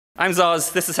I'm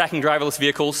ZOZ, this is Hacking Driverless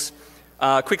Vehicles.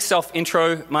 Quick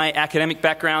self-intro, my academic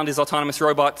background is autonomous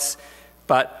robots,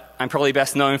 but I'm probably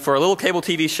best known for a little cable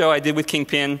TV show I did with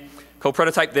Kingpin called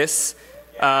Prototype This.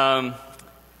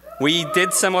 We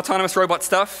did some autonomous robot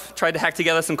stuff, tried to hack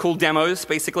together some cool demos,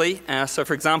 basically. So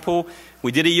for example,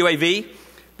 we did a UAV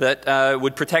that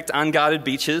would protect unguarded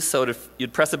beaches, so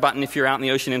you'd press a button if you're out in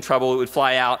the ocean in trouble, it would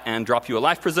fly out and drop you a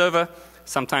life preserver.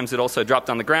 Sometimes it also dropped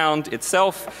on the ground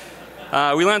itself.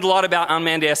 We learned a lot about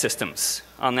unmanned air systems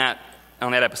on that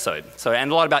episode, and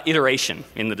a lot about iteration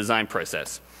in the design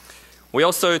process. We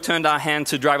also turned our hand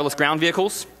to driverless ground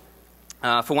vehicles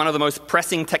for one of the most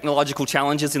pressing technological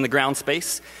challenges in the ground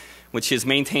space, which is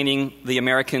maintaining the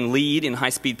American lead in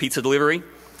high-speed pizza delivery.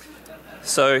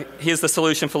 So here's the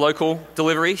solution for local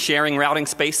delivery, sharing routing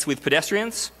space with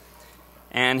pedestrians.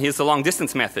 And here's the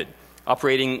long-distance method,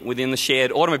 operating within the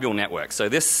shared automobile network. So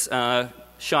this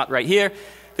shot right here,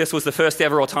 this was the first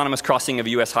ever autonomous crossing of a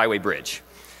US highway bridge.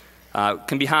 It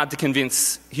can be hard to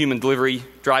convince human delivery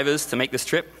drivers to make this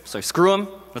trip, so screw them,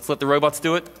 let's let the robots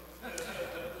do it.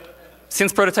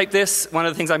 Since Prototype This, one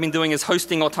of the things I've been doing is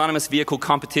hosting autonomous vehicle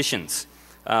competitions.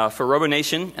 For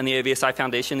RoboNation and the AVSI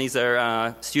Foundation, these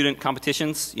are student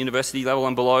competitions, university level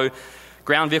and below.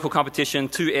 Ground vehicle competition,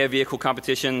 2 air vehicle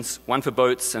competitions, 1 for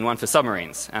boats and 1 for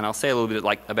submarines. And I'll say a little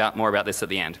bit more about this at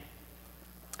the end.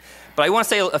 But I want to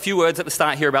say a few words at the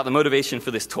start here about the motivation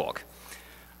for this talk.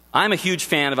 I'm a huge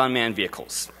fan of unmanned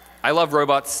vehicles. I love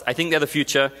robots, I think they're the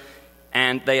future,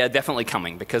 and they are definitely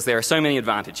coming because there are so many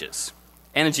advantages.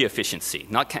 Energy efficiency,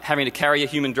 not having to carry a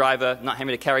human driver, not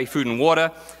having to carry food and water,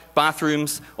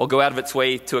 bathrooms, or go out of its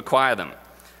way to acquire them.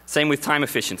 Same with time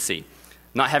efficiency,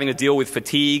 not having to deal with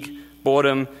fatigue,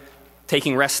 boredom,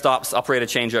 taking rest stops, operator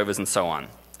changeovers, and so on.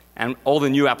 And all the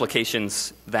new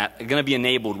applications that are going to be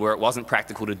enabled where it wasn't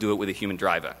practical to do it with a human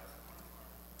driver.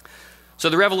 So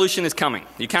the revolution is coming.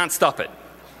 You can't stop it.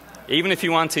 Even if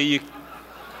you want to,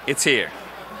 it's here.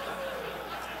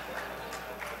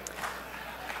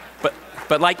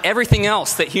 But like everything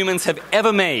else that humans have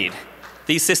ever made,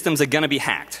 these systems are going to be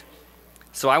hacked.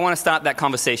 So I want to start that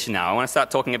conversation now. I want to start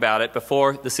talking about it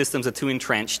before the systems are too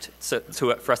entrenched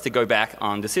for us to go back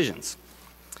on decisions.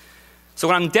 So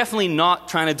what I'm definitely not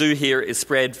trying to do here is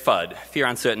spread FUD, fear,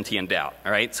 uncertainty, and doubt.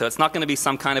 All right? So it's not going to be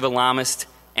some kind of alarmist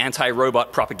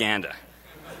anti-robot propaganda.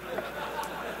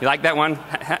 You like that one?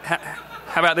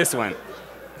 How about this one?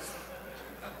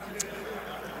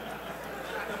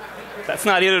 That's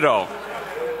not it at all.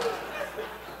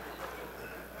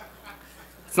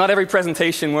 It's not every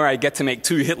presentation where I get to make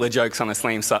 2 Hitler jokes on the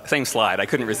same slide. I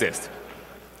couldn't resist.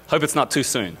 Hope it's not too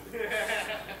soon.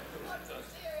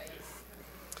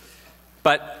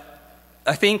 But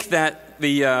I think that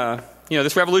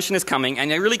this revolution is coming,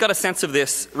 and I really got a sense of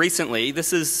this recently.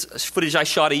 This is footage I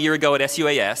shot a year ago at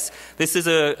SUAS. This is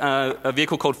a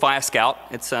vehicle called Fire Scout.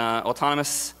 It's an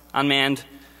autonomous, unmanned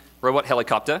robot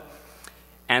helicopter.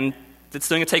 And it's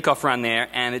doing a takeoff run there,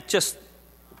 and it just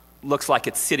looks like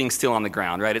it's sitting still on the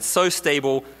ground, right? It's so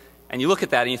stable, and you look at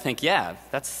that and you think, yeah,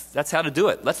 that's how to do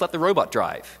it. Let's let the robot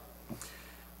drive.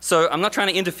 So I'm not trying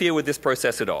to interfere with this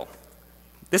process at all.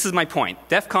 This is my point.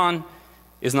 DEF CON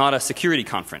is not a security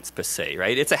conference per se,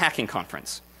 right? It's a hacking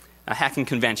conference, a hacking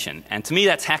convention. And to me,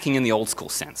 that's hacking in the old school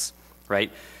sense,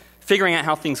 right? Figuring out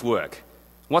how things work,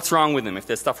 what's wrong with them, if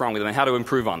there's stuff wrong with them, and how to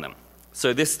improve on them.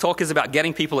 So this talk is about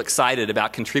getting people excited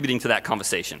about contributing to that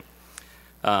conversation.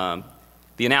 The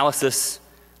analysis,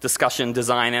 discussion,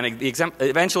 design, and the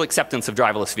eventual acceptance of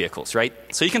driverless vehicles, right?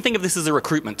 So you can think of this as a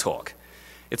recruitment talk.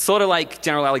 It's sort of like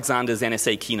General Alexander's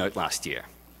NSA keynote last year.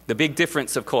 The big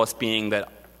difference, of course, being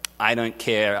that I don't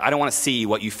care, I don't want to see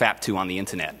what you fap to on the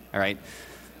internet, all right?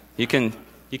 You can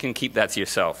keep that to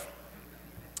yourself.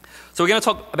 So we're going to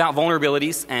talk about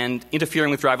vulnerabilities and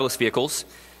interfering with driverless vehicles,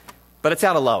 but it's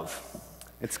out of love.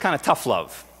 It's kind of tough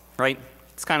love, right?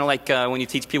 It's kind of like when you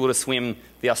teach people to swim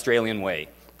the Australian way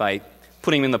by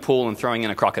putting them in the pool and throwing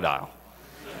in a crocodile.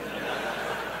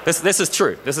 This is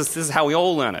true. This is how we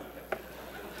all learn it.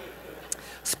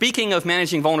 Speaking of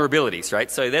managing vulnerabilities, right?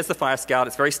 So there's the Fire Scout,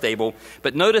 it's very stable,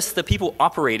 but notice the people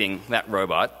operating that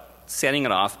robot, setting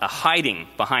it off, are hiding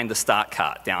behind the start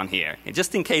cart down here,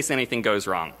 just in case anything goes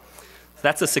wrong. So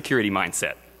that's a security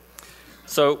mindset.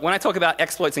 So when I talk about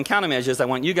exploits and countermeasures, I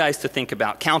want you guys to think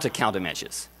about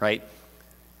countermeasures, right?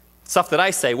 Stuff that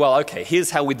I say, well, okay, here's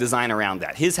how we design around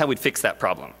that. Here's how we'd fix that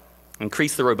problem.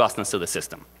 Increase the robustness of the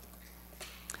system.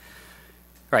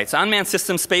 Right, so unmanned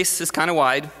system space is kind of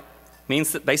wide.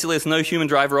 Means that basically there's no human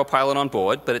driver or pilot on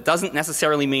board, but it doesn't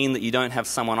necessarily mean that you don't have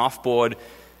someone off board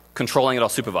controlling it or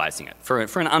supervising it. For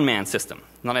an unmanned system,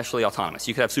 not actually autonomous.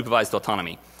 You could have supervised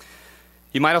autonomy.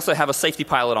 You might also have a safety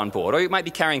pilot on board, or you might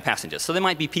be carrying passengers. So there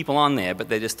might be people on there, but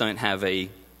they just don't have a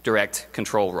direct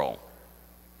control role.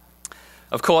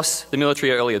 Of course, the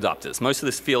military are early adopters. Most of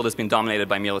this field has been dominated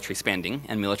by military spending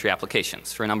and military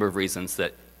applications for a number of reasons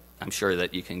that I'm sure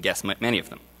that you can guess many of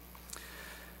them.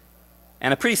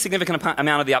 And a pretty significant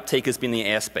amount of the uptake has been the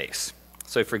airspace.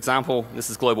 So for example, this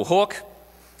is Global Hawk.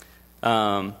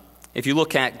 If you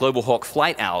look at Global Hawk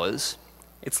flight hours,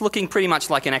 it's looking pretty much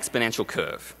like an exponential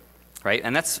curve, right?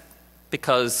 And that's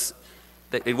because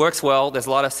it works well. There's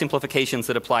a lot of simplifications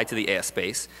that apply to the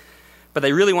airspace. But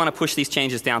they really want to push these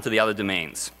changes down to the other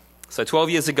domains. So 12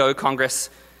 years ago, Congress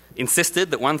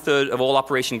insisted that 1/3 of all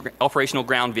operational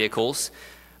ground vehicles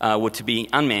were to be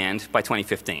unmanned by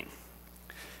 2015.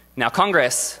 Now,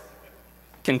 Congress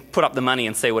can put up the money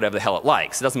and say whatever the hell it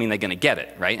likes. It doesn't mean they're going to get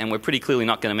it, right? And we're pretty clearly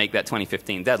not going to make that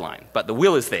 2015 deadline. But the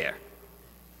will is there.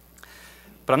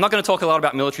 But I'm not going to talk a lot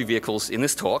about military vehicles in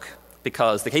this talk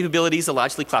because the capabilities are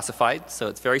largely classified, so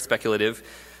it's very speculative.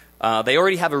 They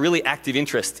already have a really active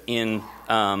interest in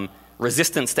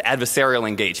resistance to adversarial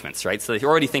engagements, right? So they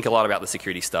already think a lot about the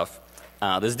security stuff.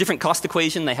 There's a different cost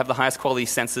equation. They have the highest quality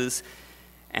sensors.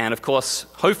 And of course,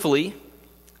 hopefully,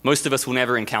 most of us will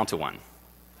never encounter one,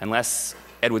 unless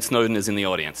Edward Snowden is in the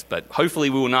audience. But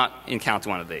hopefully we will not encounter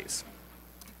one of these.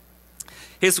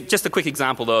 Here's just a quick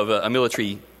example of a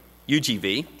military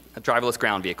UGV, a driverless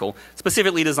ground vehicle,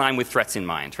 specifically designed with threats in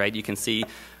mind, right? You can see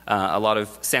a lot of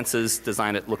sensors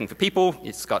designed at looking for people.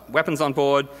 It's got weapons on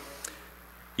board.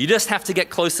 You just have to get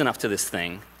close enough to this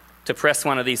thing to press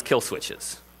one of these kill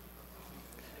switches.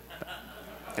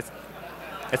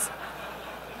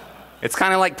 It's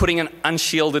kind of like putting an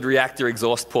unshielded reactor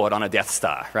exhaust port on a Death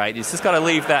Star, right? You just got to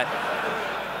leave that.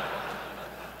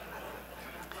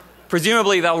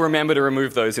 Presumably they'll remember to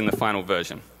remove those in the final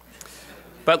version.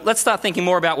 But let's start thinking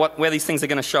more about where these things are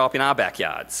going to show up in our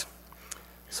backyards.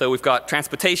 So we've got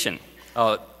transportation.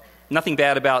 Nothing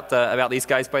bad about these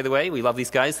guys, by the way. We love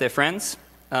these guys. They're friends.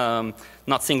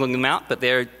 Not singling them out, but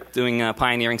they're doing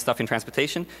pioneering stuff in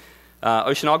transportation.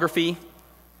 Oceanography,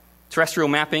 terrestrial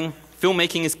mapping.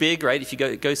 Filmmaking is big, right? If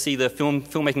you go see the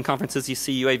filmmaking conferences, you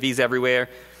see UAVs everywhere.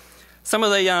 Some of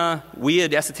the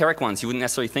weird esoteric ones you wouldn't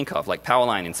necessarily think of, like power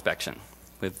line inspection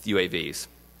with UAVs.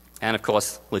 And of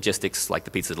course, logistics like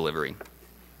the pizza delivery.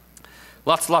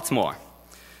 Lots more.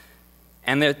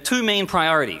 And there are two main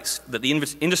priorities that the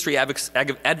industry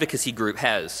advocacy group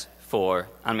has for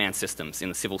unmanned systems in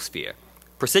the civil sphere.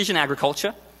 Precision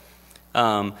agriculture.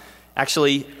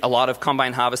 Actually, a lot of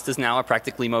combine harvesters now are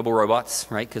practically mobile robots,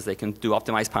 right, because they can do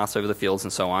optimized paths over the fields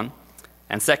and so on.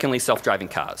 And secondly, self-driving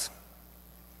cars.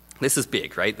 This is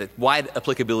big, right? The wide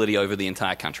applicability over the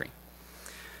entire country.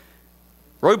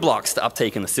 Roadblocks to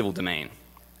uptake in the civil domain.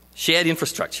 Shared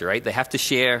infrastructure, right? They have to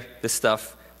share this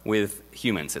stuff with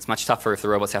humans. It's much tougher if the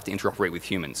robots have to interoperate with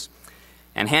humans.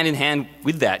 And hand in hand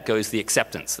with that goes the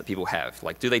acceptance that people have.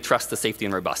 Like, do they trust the safety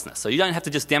and robustness? So you don't have to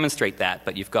just demonstrate that,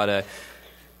 but you've got to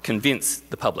convince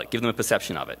the public, give them a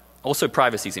perception of it. Also,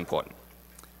 privacy is important.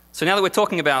 So now that we're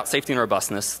talking about safety and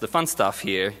robustness, the fun stuff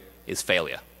here is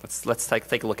failure. Let's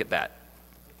take a look at that.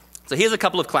 So here's a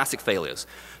couple of classic failures.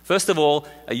 First of all,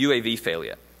 a UAV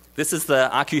failure. This is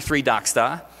the RQ-3 Dark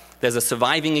Star. There's a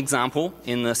surviving example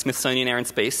in the Smithsonian Air and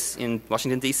Space in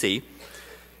Washington, D.C.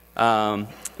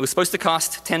 It was supposed to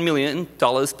cost $10 million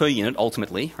per unit,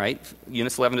 ultimately, right?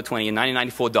 Units 11 to 20 and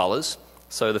 $94.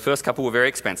 So the first couple were very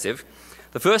expensive.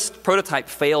 The first prototype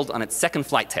failed on its second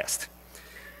flight test,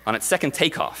 on its second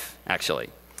takeoff, actually.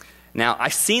 Now,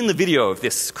 I've seen the video of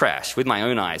this crash with my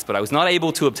own eyes, but I was not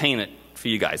able to obtain it for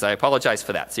you guys. I apologize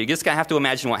for that. So you're just going to have to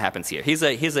imagine what happens here. Here's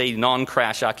a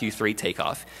non-crash RQ-3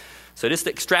 takeoff. So just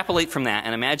extrapolate from that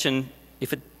and imagine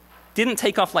if it didn't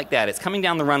take off like that, it's coming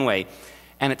down the runway,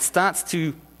 and it starts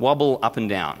to wobble up and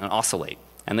down and oscillate.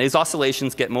 And these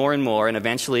oscillations get more and more, and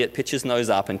eventually it pitches nose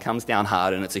up and comes down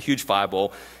hard, and it's a huge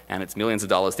fireball, and it's millions of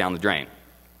dollars down the drain.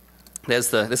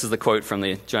 This is the quote from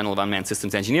the Journal of Unmanned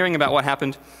Systems Engineering about what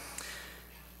happened.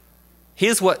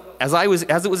 Here's what, as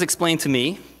it was explained to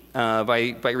me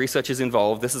by researchers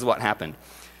involved, this is what happened.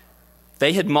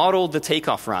 They had modeled the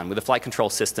takeoff run with a flight control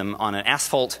system on an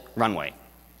asphalt runway.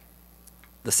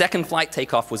 The second flight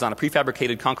takeoff was on a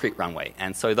prefabricated concrete runway,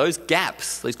 and so those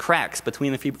gaps, those cracks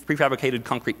between the prefabricated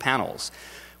concrete panels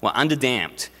were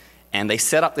underdamped, and they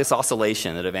set up this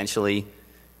oscillation that eventually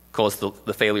caused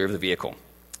the failure of the vehicle.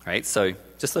 Right? So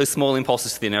just those small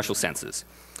impulses to the inertial sensors.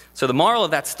 So the moral of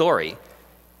that story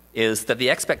is that the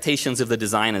expectations of the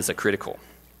designers are critical.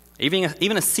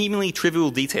 Even a seemingly trivial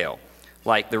detail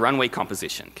like the runway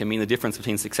composition can mean the difference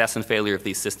between success and failure of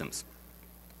these systems.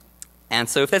 And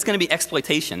so if there's going to be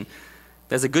exploitation,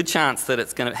 there's a good chance that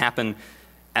it's going to happen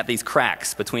at these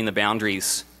cracks between the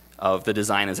boundaries of the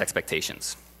designer's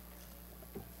expectations.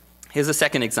 Here's a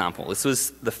second example. This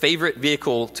was the favorite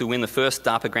vehicle to win the first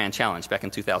DARPA Grand Challenge back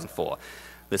in 2004.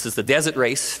 This is the desert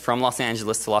race from Los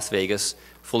Angeles to Las Vegas,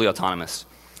 fully autonomous.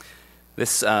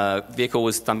 This vehicle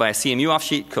was done by a CMU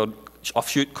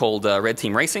offshoot called Red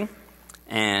Team Racing,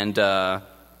 and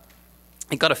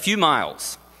it got a few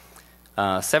miles,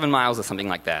 7 miles or something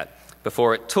like that,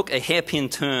 before it took a hairpin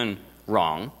turn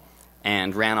wrong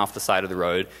and ran off the side of the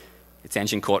road. Its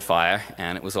engine caught fire,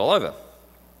 and it was all over.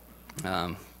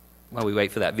 While we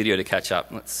wait for that video to catch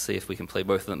up, let's see if we can play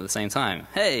both of them at the same time.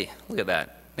 Hey, look at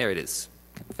that. There it is.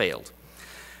 Failed.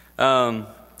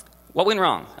 What went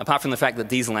wrong, apart from the fact that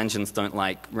diesel engines don't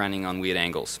like running on weird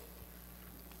angles?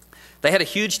 They had a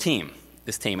huge team,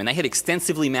 this team, and they had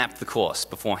extensively mapped the course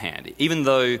beforehand. Even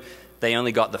though they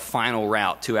only got the final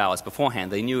route 2 hours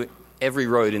beforehand, they knew every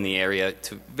road in the area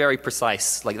to very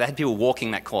precise, like they had people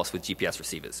walking that course with GPS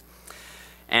receivers.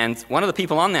 And one of the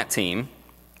people on that team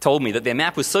told me that their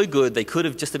map was so good they could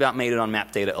have just about made it on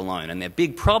map data alone, and their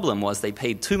big problem was they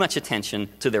paid too much attention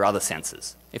to their other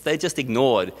sensors. If they just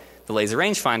ignored the laser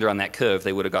rangefinder on that curve,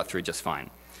 they would have got through just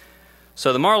fine.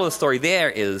 So the moral of the story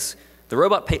there is the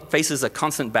robot faces a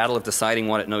constant battle of deciding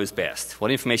what it knows best,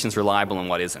 what information is reliable and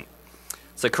what isn't.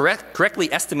 So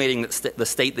correctly estimating the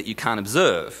state that you can't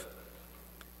observe,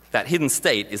 that hidden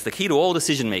state, is the key to all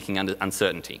decision making under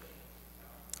uncertainty.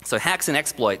 So hacks and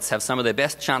exploits have some of their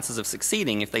best chances of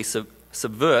succeeding if they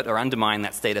subvert or undermine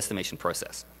that state estimation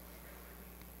process.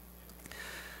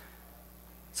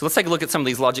 So let's take a look at some of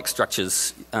these logic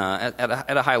structures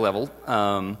at a high level.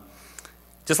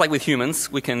 Just like with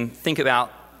humans, we can think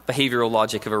about behavioral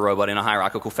logic of a robot in a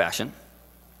hierarchical fashion.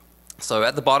 So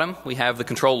at the bottom, we have the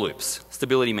control loops,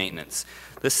 stability maintenance.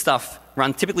 This stuff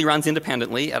typically runs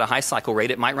independently at a high cycle rate.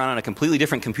 It might run on a completely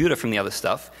different computer from the other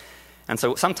stuff. And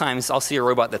so sometimes I'll see a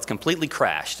robot that's completely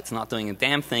crashed. It's not doing a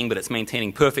damn thing, but it's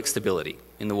maintaining perfect stability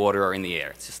in the water or in the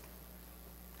air. It's just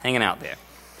hanging out there.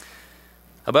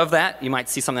 Above that, you might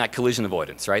see something like collision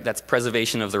avoidance, right? That's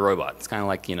preservation of the robot. It's kind of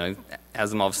like,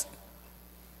 Asimov's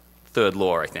third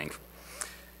law, I think.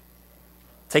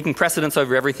 Taking precedence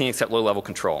over everything except low-level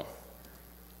control.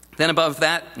 Then above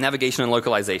that, navigation and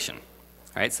localization,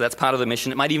 right? So that's part of the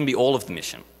mission. It might even be all of the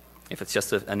mission if it's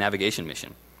just a navigation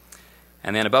mission.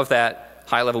 And then above that,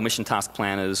 high-level mission task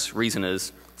planners,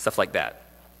 reasoners, stuff like that.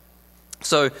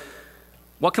 So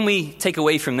what can we take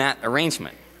away from that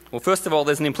arrangement? Well, first of all,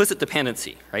 there's an implicit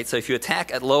dependency, right? So if you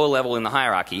attack at lower level in the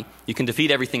hierarchy, you can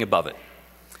defeat everything above it.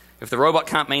 If the robot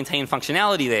can't maintain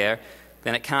functionality there,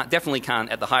 then it definitely can't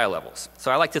at the higher levels.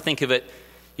 So I like to think of it,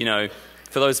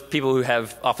 for those people who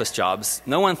have office jobs,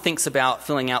 no one thinks about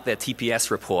filling out their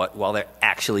TPS report while they're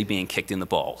actually being kicked in the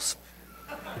balls,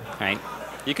 right?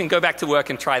 You can go back to work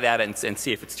and try that and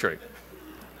see if it's true.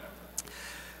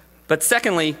 But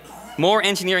secondly, more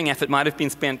engineering effort might have been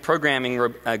spent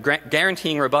programming,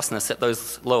 guaranteeing robustness at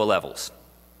those lower levels.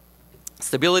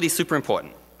 Stability is super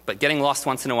important, but getting lost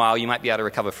once in a while, you might be able to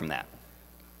recover from that.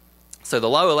 So the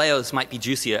lower layers might be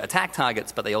juicier attack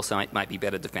targets, but they also might be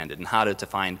better defended and harder to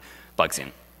find bugs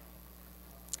in.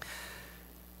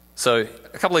 So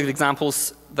a couple of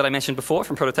examples that I mentioned before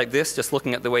from Prototype This, just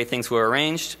looking at the way things were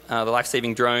arranged. The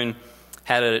life-saving drone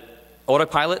had an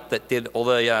autopilot that did all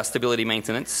the stability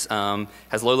maintenance,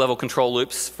 has low-level control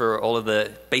loops for all of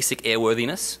the basic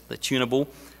airworthiness, the tunable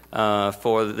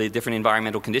for the different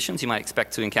environmental conditions you might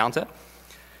expect to encounter.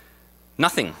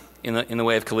 Nothing in the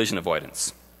way of collision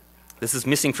avoidance. This is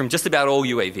missing from just about all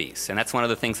UAVs, and that's one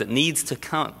of the things that needs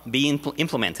to be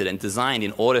implemented and designed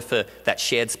in order for that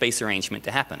shared space arrangement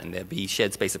to happen, and there be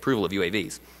shared space approval of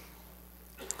UAVs.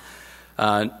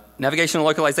 Navigational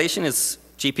localization is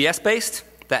GPS-based.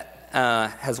 That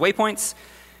has waypoints,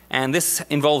 and this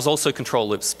involves also control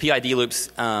loops, PID loops,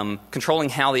 controlling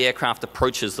how the aircraft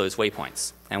approaches those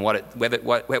waypoints and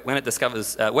when it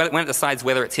decides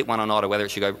whether it's hit one or not, or whether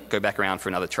it should go back around for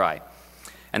another try.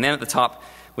 And then at the top,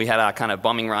 we had our kind of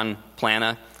bombing run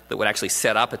planner that would actually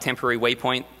set up a temporary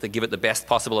waypoint to give it the best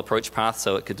possible approach path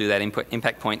so it could do that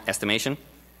impact point estimation.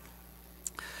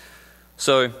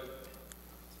 So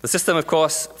the system, of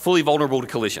course, fully vulnerable to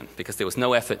collision because there was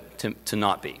no effort to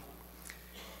not be.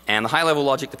 And the high-level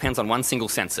logic depends on one single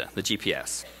sensor, the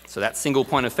GPS. So that single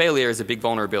point of failure is a big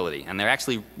vulnerability, and they're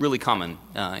actually really common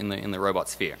in the robot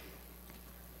sphere.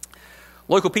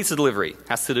 Local pizza delivery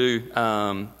has to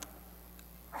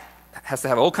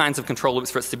have all kinds of control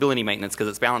loops for its stability maintenance because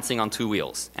it's balancing on two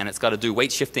wheels, and it's got to do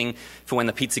weight shifting for when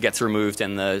the pizza gets removed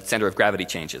and the center of gravity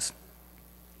changes.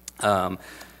 Lots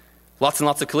and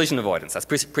lots of collision avoidance. That's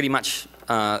pretty much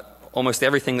almost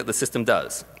everything that the system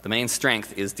does. The main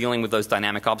strength is dealing with those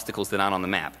dynamic obstacles that aren't on the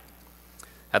map.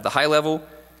 At the high level,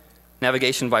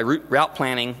 navigation by route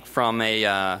planning from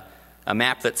a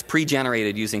map that's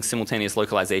pre-generated using simultaneous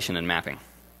localization and mapping.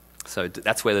 So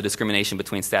that's where the discrimination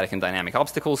between static and dynamic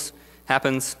obstacles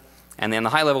happens. And then the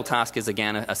high-level task is,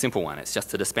 again, a simple one. It's just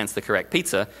to dispense the correct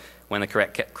pizza when the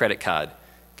correct credit card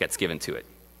gets given to it.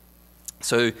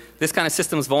 So this kind of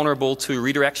system is vulnerable to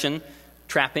redirection,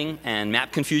 trapping, and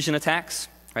map confusion attacks,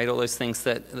 right? All those things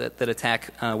that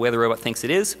attack where the robot thinks it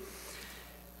is.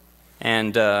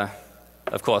 And,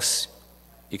 of course,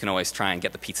 you can always try and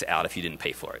get the pizza out if you didn't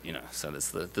pay for it, you know. So there's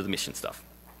the mission stuff.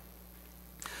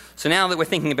 So now that we're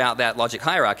thinking about that logic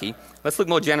hierarchy, let's look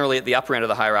more generally at the upper end of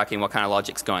the hierarchy and what kind of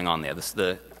logic's going on there.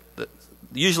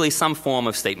 Usually some form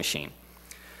of state machine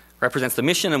represents the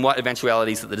mission and what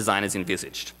eventualities that the designers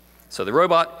envisaged. So the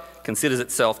robot considers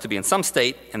itself to be in some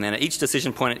state, and then at each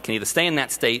decision point it can either stay in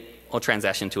that state or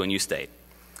transition to a new state.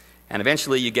 And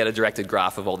eventually you get a directed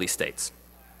graph of all these states.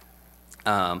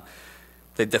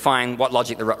 They define what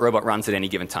logic the robot runs at any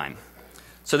given time.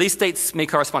 So these states may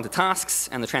correspond to tasks,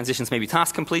 and the transitions may be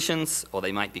task completions, or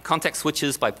they might be context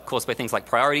switches caused by things like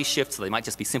priority shifts, or they might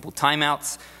just be simple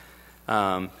timeouts,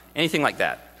 anything like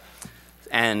that.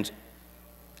 And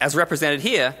as represented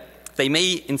here, they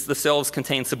may in themselves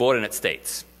contain subordinate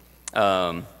states,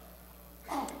 and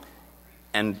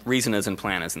reasoners and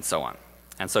planners and so on.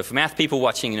 And so for math people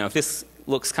watching, you know, if this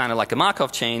looks kind of like a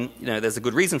Markov chain, you know, there's a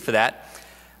good reason for that.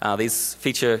 These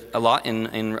feature a lot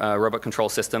in robot control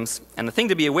systems. And the thing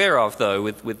to be aware of, though,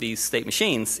 with these state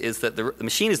machines is that the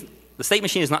state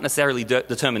machine is not necessarily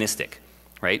deterministic,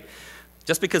 right?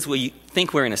 Just because we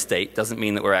think we're in a state doesn't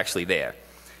mean that we're actually there.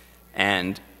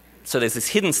 And so there's this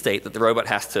hidden state that the robot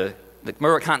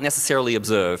can't necessarily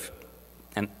observe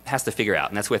and has to figure out,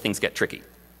 and that's where things get tricky.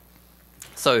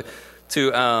 So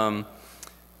to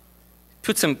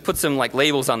put some like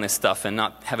labels on this stuff and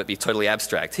not have it be totally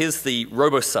abstract. Here's the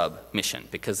RoboSub mission,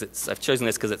 because I've chosen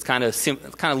this because it's kind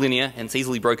of linear and it's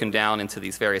easily broken down into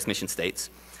these various mission states.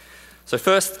 So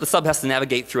first, the sub has to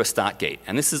navigate through a start gate,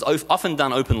 and this is often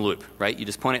done open loop, right? You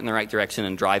just point it in the right direction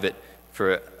and drive it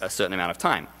for a certain amount of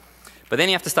time. But then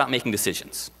you have to start making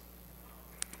decisions.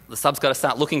 The sub's got to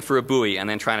start looking for a buoy and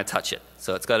then trying to touch it.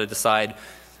 So it's got to decide,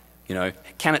 you know,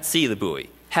 can it see the buoy?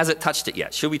 Has it touched it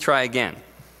yet? Should we try again?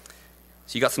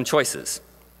 So you've got some choices.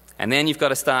 And then you've got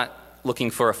to start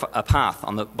looking for a path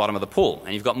on the bottom of the pool.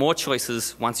 And you've got more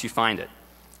choices once you find it.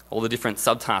 All the different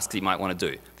subtasks you might want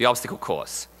to do. The obstacle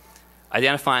course.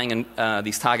 Identifying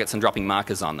these targets and dropping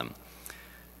markers on them.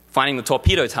 Finding the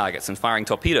torpedo targets and firing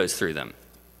torpedoes through them.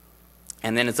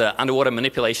 And then it's an underwater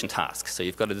manipulation task. So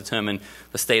you've got to determine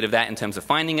the state of that in terms of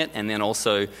finding it, and then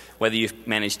also whether you've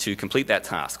managed to complete that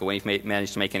task or whether you've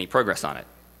managed to make any progress on it.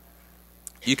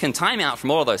 You can time out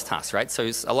from all of those tasks, right? So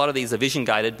a lot of these are vision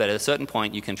guided, but at a certain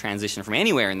point you can transition from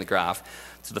anywhere in the graph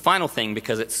to the final thing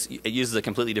because it uses a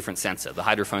completely different sensor, the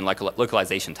hydrophone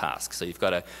localization task. So you've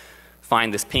got to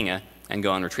find this pinger and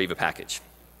go and retrieve a package.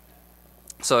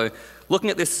 So looking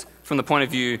at this from the point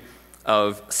of view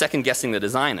of second guessing the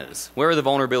designers, where are the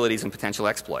vulnerabilities and potential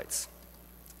exploits?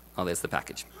 Oh, there's the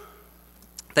package.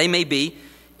 They may be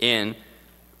in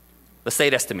the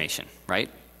state estimation,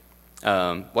 right?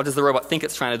 What does the robot think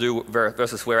it's trying to do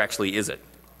versus where actually is it?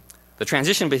 The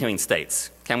transition between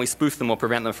states. Can we spoof them or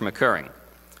prevent them from occurring?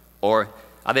 Or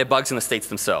are there bugs in the states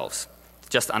themselves?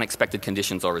 Just unexpected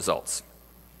conditions or results.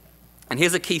 And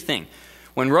here's a key thing.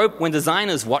 When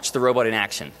designers watch the robot in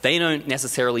action, they don't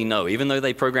necessarily know, even though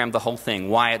they programmed the whole thing,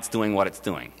 why it's doing what it's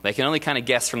doing. They can only kind of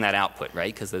guess from that output,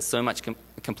 right? Because there's so much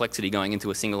complexity going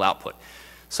into a single output.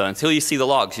 So until you see the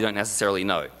logs, you don't necessarily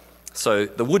know. So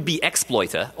the would-be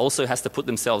exploiter also has to put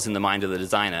themselves in the mind of the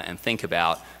designer and think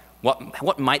about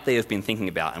what might they have been thinking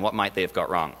about and what might they have got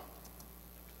wrong.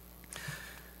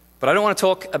 But I don't want to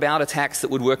talk about attacks that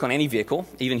would work on any vehicle,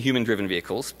 even human-driven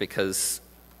vehicles, because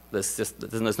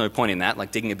there's no point in that,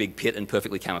 like digging a big pit and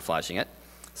perfectly camouflaging it.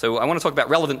 So I want to talk about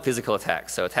relevant physical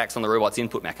attacks, so attacks on the robot's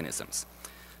input mechanisms.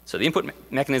 So the input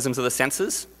mechanisms are the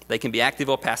sensors. They can be active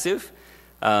or passive,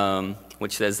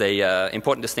 which there's an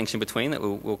important distinction between that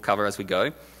we'll cover as we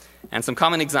go. And some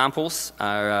common examples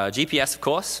are GPS, of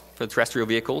course, for terrestrial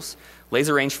vehicles,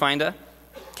 laser rangefinder,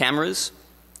 cameras,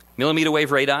 millimeter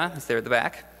wave radar, is there at the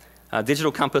back,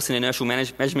 digital compass and inertial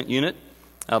measurement unit,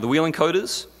 the wheel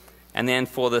encoders, and then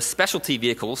for the specialty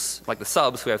vehicles, like the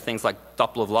subs, we have things like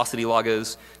Doppler velocity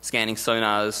loggers, scanning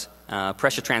sonars,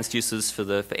 pressure transducers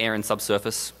for air and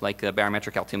subsurface, like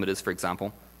barometric altimeters, for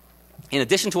example. In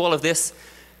addition to all of this,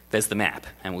 there's the map,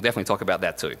 and we'll definitely talk about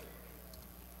that too.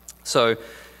 So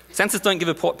sensors don't give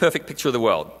a perfect picture of the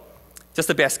world. just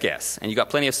a best guess. And you've got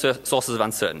plenty of sources of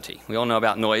uncertainty. We all know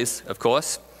about noise, of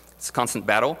course. It's a constant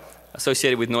battle.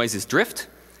 Associated with noise is drift.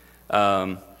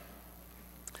 Latency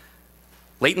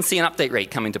and update rate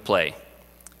come into play.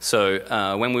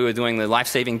 So when we were doing the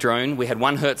life-saving drone, we had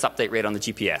 1 hertz update rate on the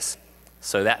GPS.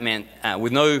 So that meant,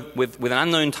 with an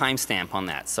unknown timestamp on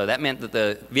that. So that meant that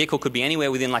the vehicle could be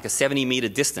anywhere within like a 70-meter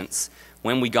distance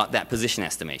when we got that position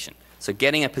estimation. So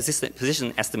getting a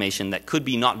position estimation that could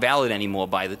be not valid anymore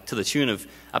to the tune of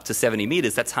up to 70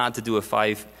 meters, that's hard to do a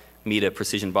 5-meter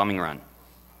precision bombing run.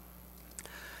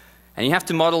 And you have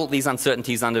to model these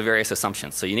uncertainties under various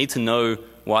assumptions. So you need to know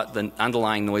what the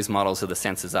underlying noise models of the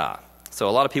sensors are. So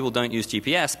a lot of people don't use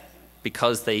GPS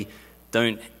because they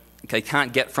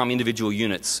can't get from individual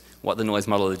units what the noise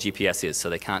model of the GPS is, so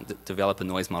they can't develop a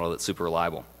noise model that's super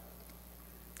reliable.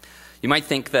 You might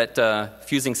think that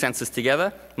fusing sensors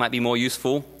together might be more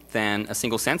useful than a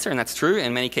single sensor, and that's true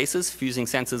in many cases. Fusing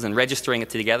sensors and registering it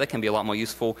together can be a lot more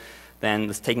useful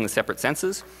than taking the separate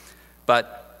sensors.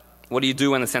 But what do you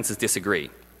do when the sensors disagree?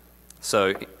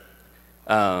 So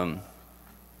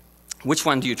which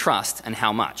one do you trust and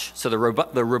how much? So the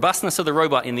robustness of the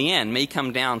robot in the end may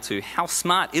come down to how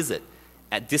smart is it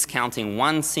at discounting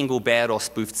one single bad or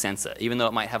spoofed sensor, even though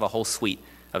it might have a whole suite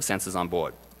of sensors on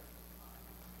board.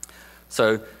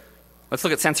 So let's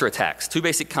look at sensor attacks. 2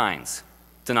 basic kinds.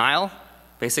 Denial,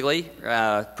 basically,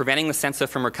 preventing the sensor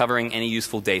from recovering any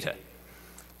useful data.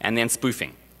 And then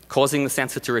spoofing, causing the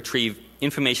sensor to retrieve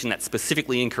information that's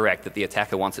specifically incorrect that the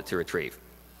attacker wants it to retrieve.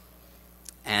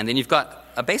 And then you've got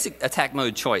a basic attack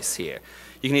mode choice here.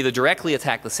 You can either directly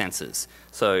attack the sensors,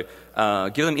 so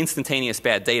give them instantaneous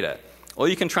bad data, or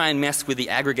you can try and mess with the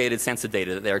aggregated sensor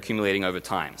data that they're accumulating over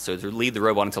time, so to lead the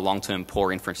robot into long-term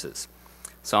poor inferences.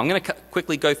 So I'm going to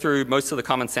quickly go through most of the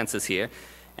common sensors here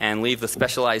and leave the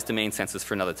specialized domain sensors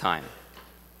for another time.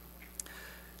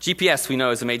 GPS we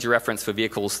know is a major reference for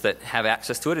vehicles that have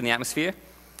access to it in the atmosphere.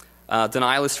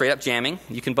 Denial is straight up jamming.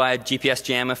 You can buy a GPS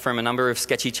jammer from a number of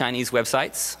sketchy Chinese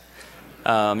websites.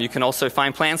 You can also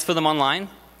find plans for them online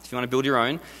if you want to build your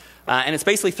own. And it's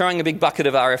basically throwing a big bucket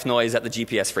of RF noise at the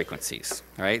GPS frequencies.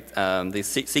 Right?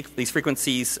 These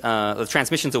frequencies, the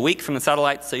transmissions are weak from the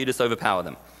satellites, so you just overpower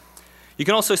them. You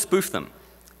can also spoof them.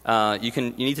 You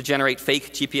need to generate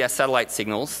fake GPS satellite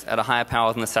signals at a higher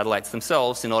power than the satellites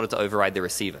themselves in order to override the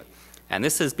receiver. And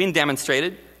this has been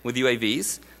demonstrated with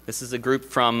UAVs. This is a group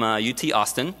from UT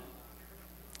Austin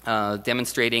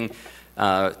demonstrating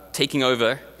taking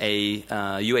over a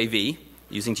UAV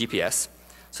using GPS.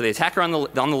 So the attacker on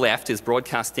the left is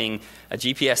broadcasting a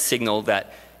GPS signal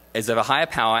that is of a higher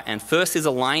power and first is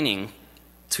aligning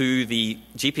to the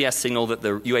GPS signal that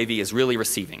the UAV is really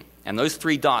receiving. And those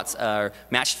 3 dots are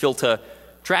matched filter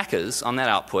trackers on that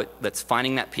output that's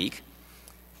finding that peak.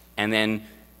 And then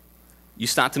you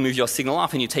start to move your signal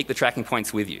off and you take the tracking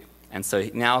points with you. And so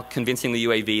now convincing the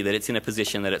UAV that it's in a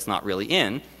position that it's not really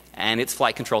in, and its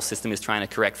flight control system is trying to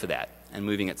correct for that and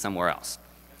moving it somewhere else.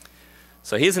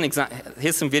 So here's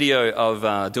some video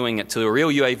of doing it to a real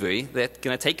UAV. They're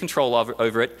going to take control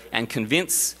over it and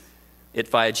convince it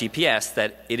via GPS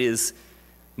that it is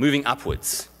moving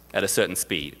upwards at a certain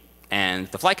speed. And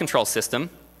the flight control system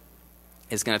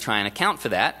is going to try and account for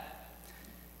that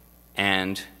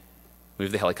and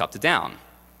move the helicopter down.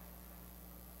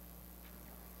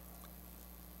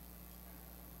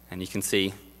 And you can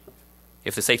see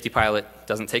if the safety pilot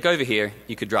doesn't take over here,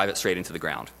 you could drive it straight into the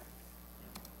ground.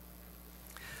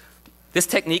 This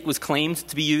technique was claimed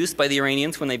to be used by the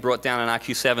Iranians when they brought down an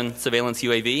RQ-7 surveillance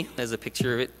UAV. There's a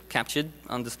picture of it captured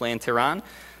on display in Tehran.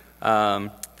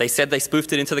 They said they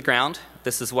spoofed it into the ground.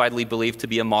 This is widely believed to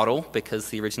be a model because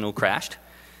the original crashed.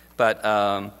 But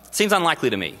it seems unlikely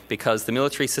to me because the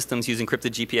military systems use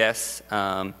encrypted GPS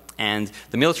and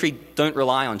the military don't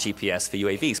rely on GPS for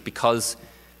UAVs because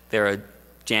there are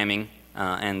jamming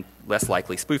and less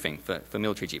likely spoofing for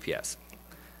military GPS.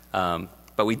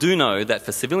 But we do know that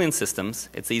for civilian systems,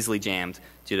 it's easily jammed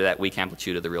due to that weak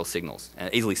amplitude of the real signals,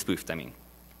 easily spoofed, I mean.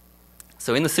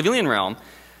 So in the civilian realm,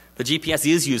 the GPS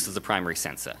is used as a primary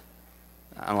sensor,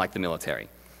 unlike the military.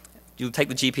 You'll take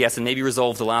the GPS and maybe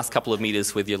resolve the last couple of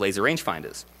meters with your laser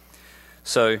rangefinders.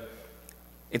 So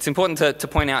it's important to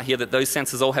point out here that those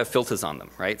sensors all have filters on them,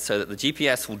 right? So that the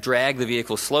GPS will drag the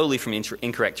vehicle slowly from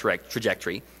incorrect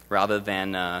trajectory rather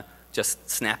than just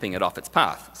snapping it off its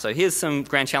path. So here's some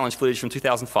Grand Challenge footage from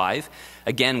 2005.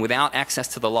 Again, without access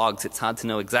to the logs, it's hard to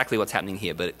know exactly what's happening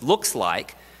here, but it looks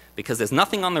like, because there's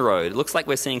nothing on the road, it looks like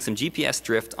we're seeing some GPS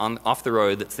drift off the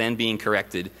road that's then being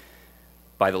corrected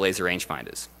by the laser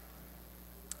rangefinders.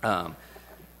 So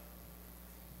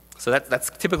that's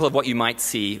typical of what you might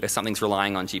see if something's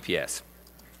relying on GPS.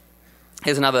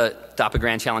 Here's another DARPA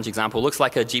Grand Challenge example. Looks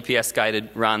like a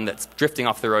GPS-guided run that's drifting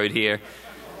off the road here.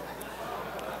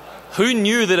 Who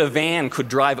knew that a van could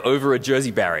drive over a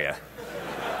Jersey barrier?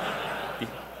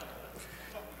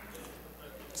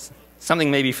 Something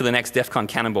maybe for the next DEF CON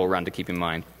Cannonball run to keep in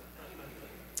mind.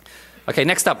 Okay,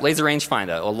 next up, laser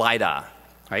rangefinder, or LiDAR.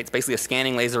 Right? It's basically a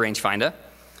scanning laser rangefinder.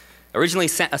 Originally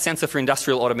a sensor for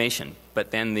industrial automation,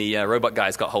 but then the robot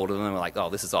guys got hold of them and were like,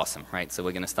 oh, this is awesome, right? So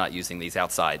we're going to start using these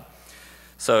outside.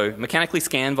 So mechanically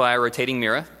scanned via a rotating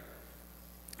mirror,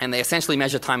 and they essentially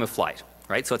measure time of flight,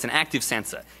 right? So it's an active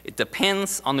sensor. It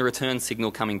depends on the return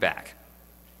signal coming back.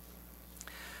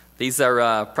 These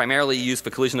are primarily used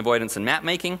for collision avoidance and map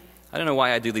making. I don't know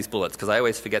why I do these bullets, because I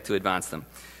always forget to advance them.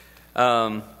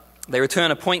 They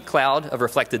return a point cloud of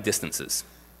reflected distances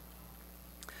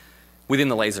within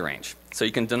the laser range. So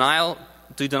you can do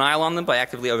denial on them by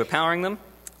actively overpowering them,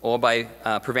 or by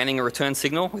preventing a return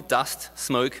signal with dust,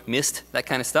 smoke, mist, that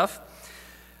kind of stuff.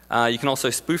 You can also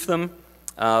spoof them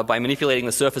by manipulating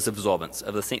the surface absorbance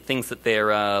of the things that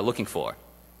they're looking for.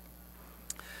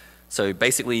 So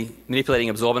basically manipulating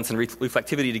absorbance and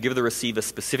reflectivity to give the receiver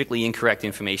specifically incorrect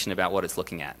information about what it's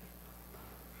looking at.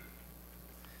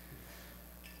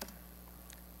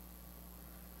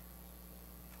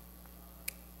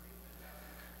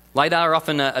 LiDAR are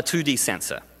often a 2D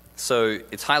sensor, so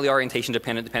it's highly orientation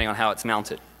dependent depending on how it's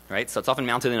mounted, right? So it's often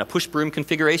mounted in a push broom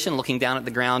configuration, looking down at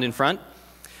the ground in front.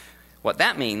 What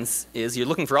that means is you're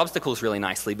looking for obstacles really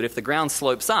nicely, but if the ground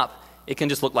slopes up, it can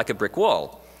just look like a brick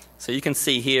wall. So you can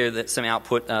see here that some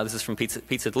output, this is from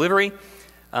pizza delivery.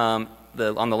 On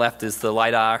the left is the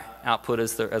LiDAR output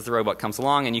as the robot comes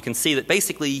along, and you can see that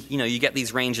basically, you get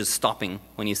these ranges stopping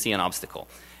when you see an obstacle.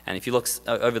 And if you look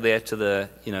over there to the,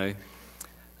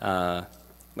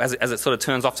 as it sort of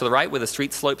turns off to the right where the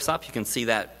street slopes up, you can see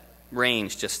that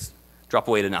range just drop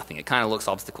away to nothing. It kind of looks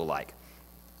obstacle-like.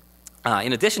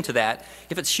 In addition to that,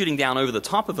 if it's shooting down over the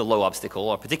top of a low obstacle,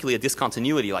 or particularly a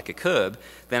discontinuity like a curb,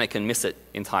 then it can miss it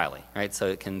entirely, right? So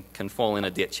it can fall in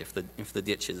a ditch if the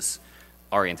ditch is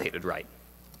orientated right.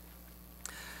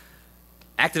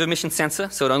 Active emission sensor,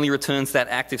 so it only returns that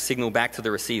active signal back to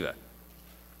the receiver.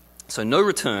 So no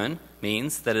return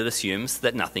means that it assumes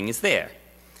that nothing is there.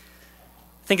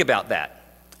 Think about that.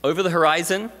 Over the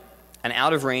horizon, and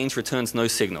out of range returns no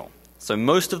signal. So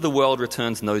most of the world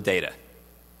returns no data.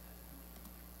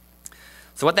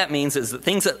 So what that means is that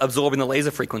things that absorb in the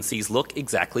laser frequencies look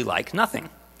exactly like nothing.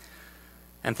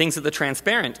 And things that are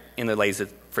transparent in the laser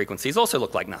frequencies also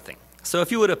look like nothing. So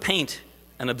if you were to paint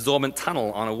an absorbent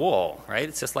tunnel on a wall, right,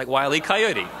 it's just like Wile E.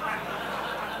 Coyote.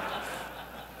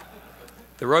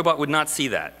 The robot would not see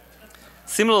that.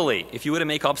 Similarly, if you were to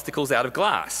make obstacles out of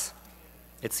glass,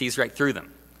 it sees right through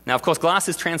them. Now, of course, glass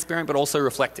is transparent but also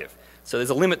reflective. So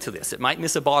there's a limit to this. It might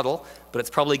miss a bottle, but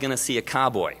it's probably going to see a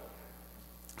carboy.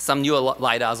 Some newer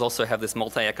LiDARs also have this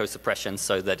multi-echo suppression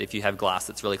so that if you have glass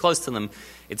that's really close to them,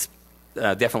 it's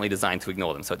definitely designed to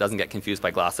ignore them so it doesn't get confused by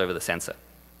glass over the sensor.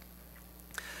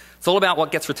 It's all about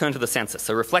what gets returned to the sensor.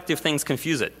 So reflective things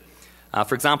confuse it.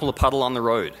 For example, a puddle on the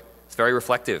road. It's very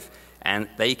reflective. And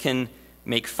they can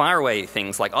make faraway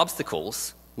things like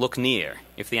obstacles look near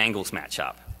if the angles match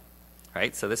up.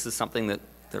 Right? So this is something that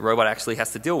the robot actually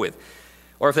has to deal with.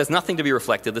 Or if there's nothing to be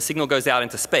reflected, the signal goes out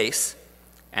into space,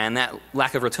 and that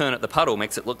lack of return at the puddle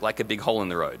makes it look like a big hole in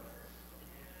the road.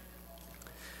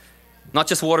 Not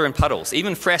just water and puddles.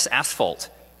 Even fresh asphalt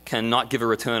can not give a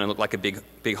return and look like a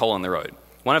big hole in the road.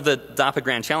 One of the DARPA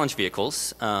Grand Challenge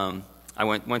vehicles, I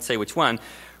won't say which one,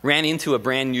 ran into a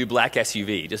brand new black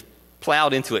SUV, just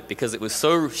plowed into it because it was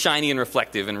so shiny and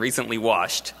reflective and recently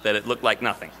washed that it looked like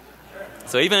nothing.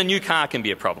 So even a new car can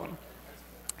be a problem.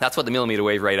 That's what the millimeter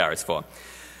wave radar is for.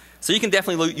 So you can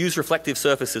definitely use reflective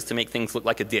surfaces to make things look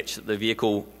like a ditch that the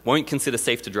vehicle won't consider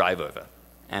safe to drive over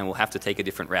and will have to take a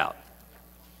different route.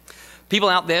 People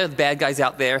out there, the bad guys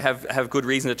out there, have good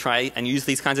reason to try and use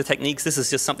these kinds of techniques. This is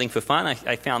just something for fun.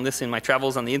 I found this in my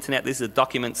travels on the internet. These are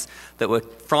documents that were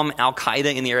from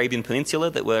Al-Qaeda in the Arabian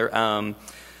Peninsula that were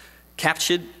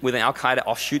captured with an Al-Qaeda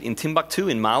offshoot in Timbuktu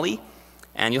in Mali.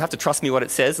 And you'll have to trust me what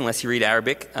it says unless you read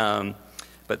Arabic.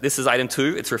 But this is item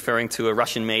 2. It's referring to a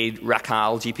Russian-made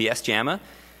Rakal GPS jammer.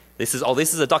 This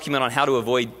is a document on how to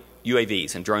avoid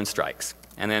UAVs and drone strikes.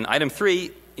 And then item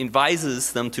 3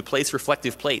 advises them to place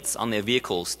reflective plates on their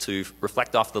vehicles to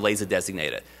reflect off the laser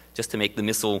designator, just to make the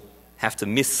missile have to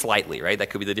miss slightly, right? That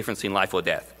could be the difference between life or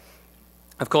death.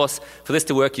 Of course, for this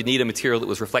to work, you'd need a material that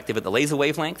was reflective at the laser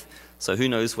wavelength. So who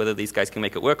knows whether these guys can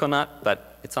make it work or not,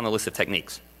 but it's on the list of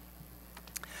techniques.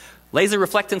 Laser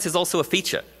reflectance is also a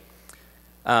feature.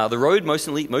 The road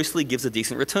mostly gives a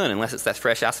decent return unless it's that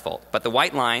fresh asphalt. But the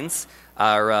white lines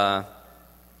are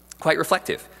quite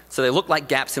reflective. So they look like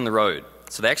gaps in the road.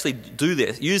 So they actually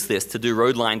use this to do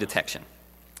road line detection.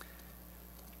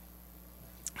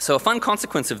 So a fun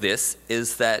consequence of this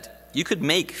is that you could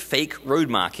make fake road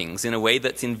markings in a way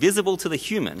that's invisible to the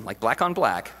human, like black on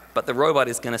black, but the robot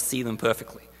is going to see them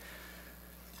perfectly.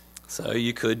 So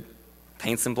you could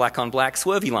paint some black on black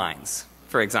swervy lines,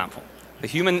 for example. The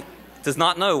human does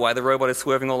not know why the robot is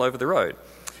swerving all over the road.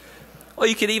 Or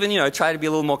you could even, try to be a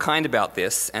little more kind about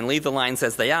this and leave the lines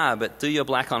as they are, but do your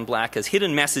black on black as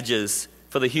hidden messages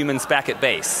for the humans back at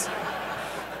base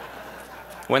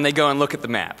when they go and look at the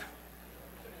map.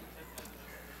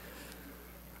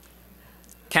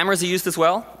 Cameras are used as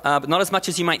well, but not as much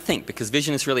as you might think, because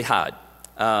vision is really hard.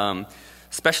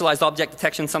 Specialized object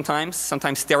detection sometimes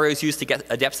stereo is used to get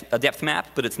a depth map,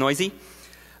 but it's noisy.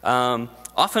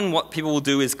 Often what people will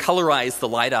do is colorize the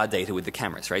LiDAR data with the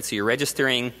cameras, right? So you're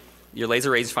registering your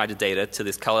laser rangefinder data to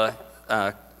this color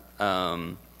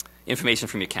information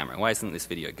from your camera. Why isn't this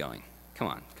video going? Come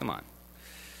on, come on.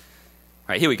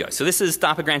 All right, here we go. So this is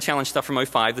DARPA Grand Challenge stuff from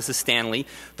 05. This is Stanley.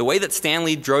 The way that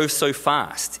Stanley drove so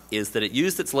fast is that it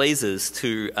used its lasers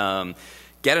to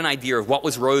get an idea of what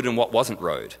was road and what wasn't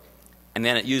road. And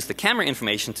then it used the camera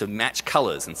information to match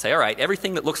colors and say, all right,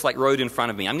 everything that looks like road in front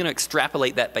of me, I'm going to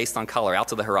extrapolate that based on color out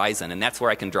to the horizon, and that's where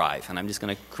I can drive. And I'm just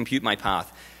going to compute my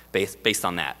path based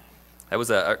on that. That was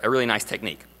a really nice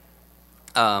technique.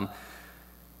 Of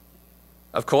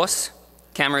course,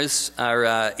 cameras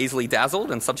are easily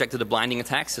dazzled and subjected to blinding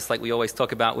attacks, just like we always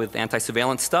talk about with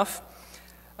anti-surveillance stuff.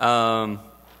 You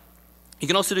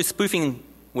can also do spoofing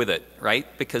with it, right?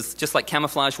 Because just like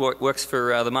camouflage works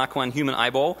for the Mark I human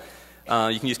eyeball,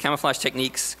 you can use camouflage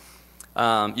techniques.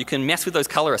 You can mess with those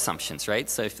color assumptions, right?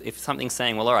 So if something's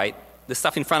saying, well, all right, there's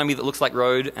stuff in front of me that looks like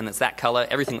road and it's that color,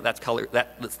 everything that's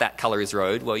that color is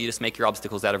road, well, you just make your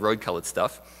obstacles out of road-colored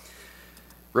stuff.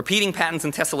 Repeating patterns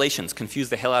and tessellations confuse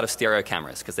the hell out of stereo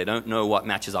cameras because they don't know what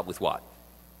matches up with what.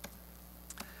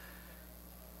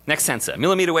 Next sensor,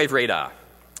 millimeter wave radar.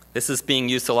 This is being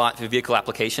used a lot for vehicle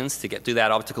applications to do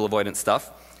that obstacle avoidance stuff.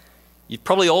 You've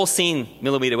probably all seen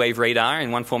millimeter wave radar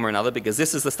in one form or another because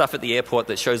this is the stuff at the airport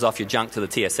that shows off your junk to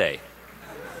the TSA.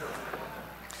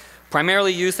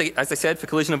 Primarily used, as I said, for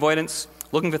collision avoidance,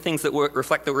 looking for things that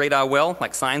reflect the radar well,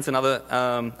 like signs and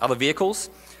other vehicles.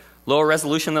 Lower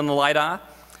resolution than the LiDAR,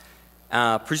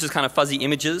 produces kind of fuzzy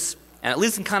images, and it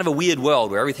lives in kind of a weird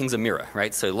world where everything's a mirror,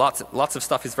 right? So lots of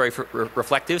stuff is very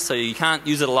reflective, so you can't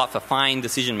use it a lot for fine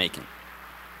decision making.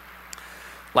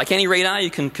 Like any radar,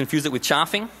 you can confuse it with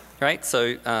chaffing, right?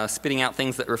 So spitting out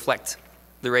things that reflect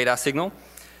the radar signal.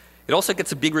 It also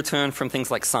gets a big return from things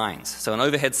like signs. So an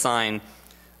overhead sign,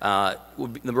 the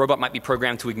robot might be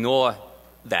programmed to ignore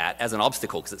that as an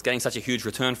obstacle because it's getting such a huge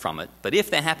return from it. But if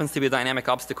there happens to be a dynamic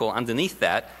obstacle underneath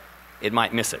that, it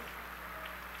might miss it.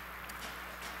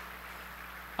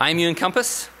 IMU and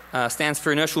compass stands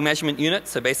for inertial measurement unit.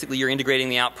 So basically you're integrating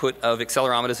the output of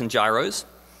accelerometers and gyros.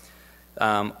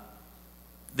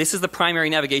 This is the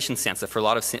primary navigation sensor for a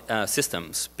lot of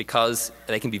systems because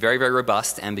they can be very, very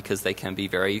robust and because they can be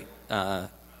very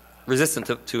resistant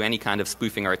to any kind of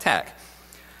spoofing or attack.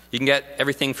 You can get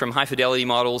everything from high fidelity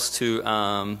models to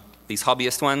these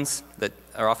hobbyist ones that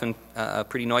are often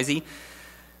pretty noisy.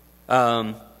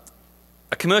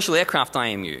 A commercial aircraft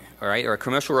IMU, all right, or a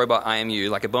commercial robot IMU,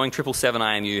 like a Boeing 777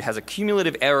 IMU, has a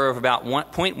cumulative error of about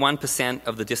 0.1%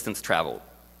 of the distance traveled,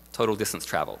 total distance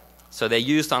traveled. So they're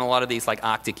used on a lot of these like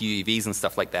Arctic UEVs and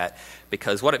stuff like that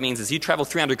because what it means is you travel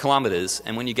 300 kilometers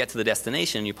and when you get to the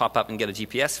destination, you pop up and get a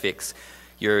GPS fix,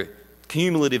 your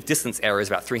cumulative distance error is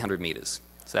about 300 meters.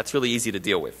 So that's really easy to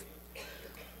deal with.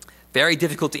 Very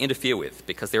difficult to interfere with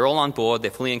because they're all on board,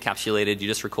 they're fully encapsulated, you're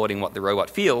just recording what the robot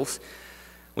feels,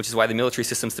 which is why the military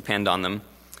systems depend on them.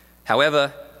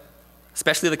 However,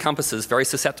 especially the compasses, very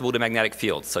susceptible to magnetic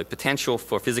fields, so potential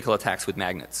for physical attacks with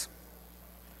magnets.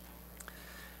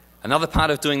 Another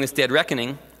part of doing this dead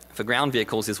reckoning for ground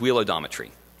vehicles is wheel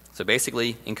odometry. So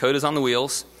basically, encoders on the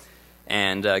wheels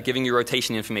and giving you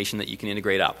rotation information that you can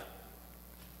integrate up.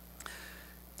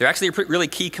 They're actually a really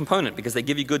key component because they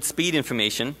give you good speed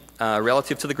information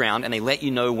relative to the ground and they let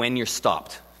you know when you're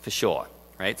stopped for sure.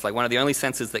 Right? It's like one of the only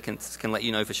sensors that can let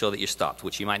you know for sure that you're stopped,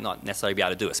 which you might not necessarily be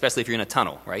able to do, especially if you're in a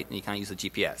tunnel, right? And you can't use the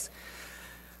GPS.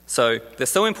 So they're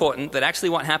so important that actually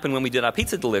what happened when we did our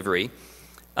pizza delivery,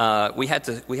 we had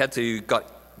to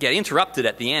get interrupted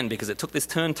at the end because it took this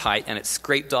turn tight and it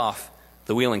scraped off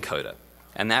the wheel encoder.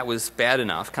 And that was bad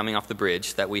enough coming off the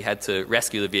bridge that we had to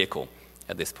rescue the vehicle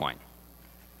at this point.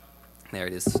 There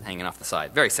it is hanging off the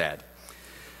side. Very sad.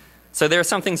 So there are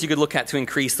some things you could look at to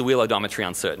increase the wheel odometry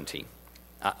uncertainty.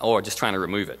 Or just trying to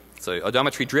remove it. So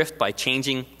odometry drift by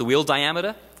changing the wheel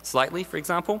diameter slightly, for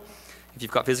example, if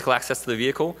you've got physical access to the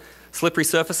vehicle. Slippery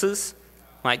surfaces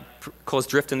might cause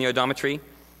drift in the odometry.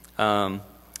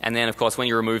 And then, of course, when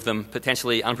you remove them,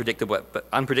 potentially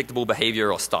unpredictable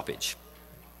behavior or stoppage.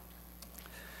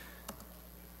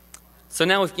 So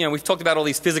now we've talked about all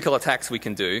these physical attacks we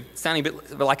can do. It's sounding a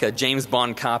bit like a James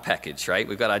Bond car package, right?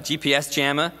 We've got our GPS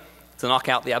jammer to knock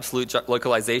out the absolute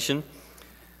localization.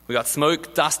 We've got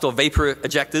smoke, dust, or vapor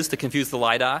ejectors to confuse the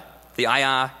LiDAR. The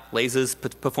IR lasers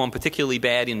perform particularly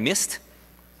bad in mist.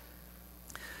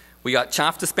 We got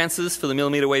chaff dispensers for the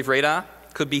millimeter wave radar.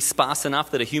 Could be sparse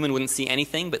enough that a human wouldn't see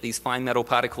anything, but these fine metal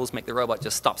particles make the robot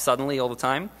just stop suddenly all the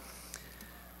time.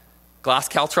 Glass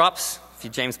caltrops. If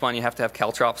you're James Bond, you have to have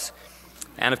caltrops.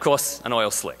 And, of course, an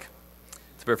oil slick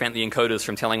to prevent the encoders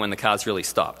from telling when the car's really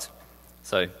stopped.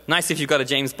 So nice if you've got a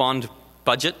James Bond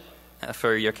budget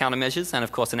for your countermeasures, and,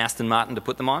 of course, an Aston Martin to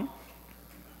put them on.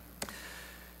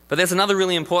 But there's another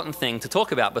really important thing to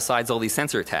talk about besides all these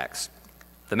sensor attacks,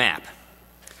 the map.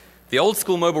 The old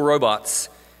school mobile robots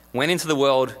went into the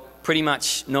world pretty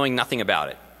much knowing nothing about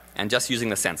it and just using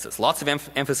the sensors. Lots of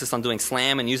emphasis on doing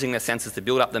SLAM and using their sensors to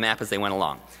build up the map as they went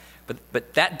along.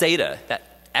 But that data, that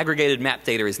aggregated map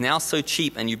data, is now so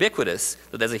cheap and ubiquitous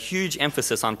that there's a huge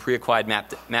emphasis on pre-acquired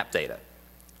map data,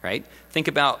 right? Think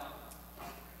about,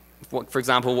 for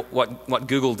example, what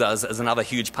Google does as another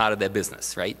huge part of their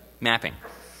business, right? Mapping.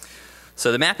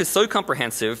 So the map is so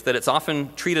comprehensive that it's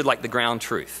often treated like the ground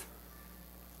truth.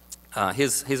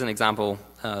 Here's an example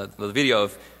of a video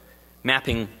of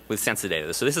mapping with sensor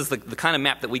data. So this is the kind of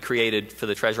map that we created for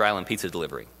the Treasure Island pizza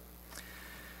delivery.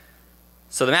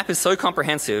 So the map is so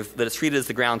comprehensive that it's treated as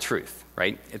the ground truth,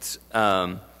 right? It's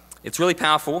really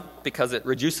powerful because it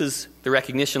reduces the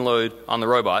recognition load on the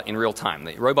robot in real time.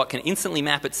 The robot can instantly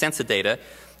map its sensor data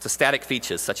to static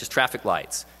features such as traffic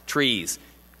lights, trees,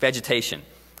 vegetation,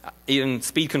 even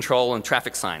speed control and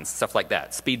traffic signs, stuff like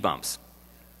that, speed bumps.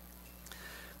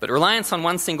 But reliance on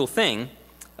one single thing,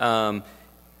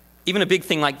 even a big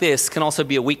thing like this, can also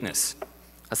be a weakness,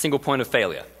 a single point of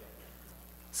failure.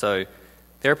 So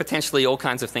there are potentially all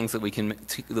kinds of things that we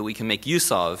can make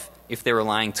use of if they're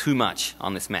relying too much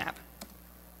on this map.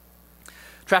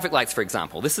 Traffic lights, for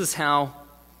example. This is how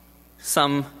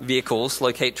some vehicles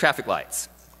locate traffic lights.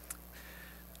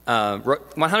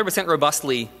 100%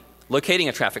 robustly locating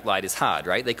a traffic light is hard,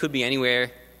 right? They could be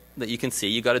anywhere that you can see.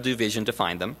 You've got to do vision to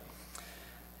find them.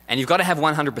 And you've got to have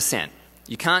 100%.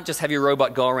 You can't just have your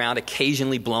robot go around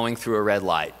occasionally blowing through a red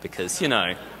light because,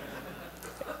 the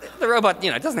robot,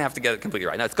 it doesn't have to get it completely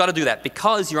right. No, it's got to do that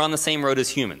because you're on the same road as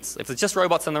humans. If it's just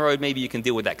robots on the road, maybe you can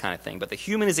deal with that kind of thing. But the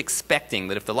human is expecting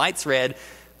that if the light's red,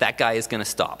 that guy is going to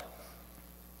stop.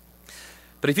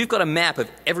 But if you've got a map of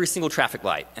every single traffic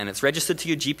light and it's registered to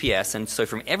your GPS, and so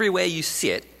from everywhere you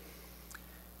sit,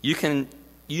 you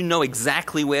know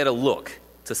exactly where to look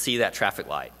to see that traffic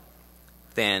light,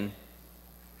 then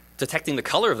detecting the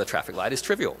color of the traffic light is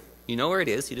trivial. You know where it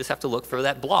is. You just have to look for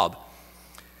that blob.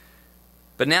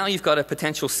 But now you've got a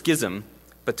potential schism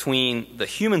between the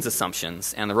human's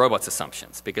assumptions and the robot's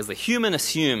assumptions, because the human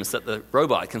assumes that the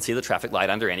robot can see the traffic light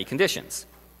under any conditions.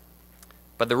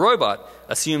 But the robot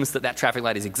assumes that that traffic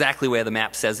light is exactly where the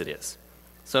map says it is.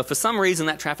 So if for some reason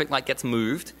that traffic light gets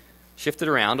moved, shifted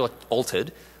around, or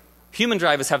altered, human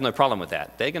drivers have no problem with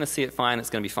that. They're going to see it fine, it's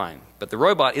going to be fine. But the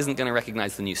robot isn't going to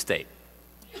recognize the new state.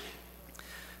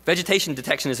 Vegetation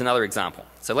detection is another example.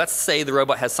 So let's say the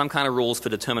robot has some kind of rules for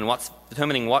determining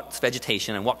what's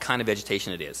vegetation and what kind of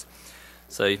vegetation it is.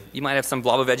 So you might have some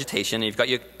blob of vegetation, and you've got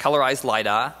your colorized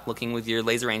LiDAR looking with your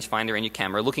laser rangefinder and your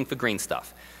camera looking for green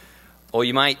stuff. Or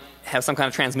you might have some kind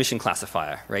of transmission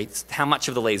classifier, right? It's how much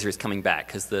of the laser is coming back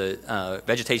because the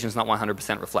vegetation is not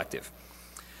 100% reflective.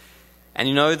 And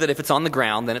you know that if it's on the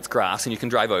ground, then it's grass and you can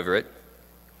drive over it.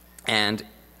 And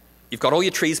you've got all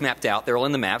your trees mapped out. They're all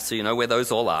in the map, so you know where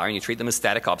those all are, and you treat them as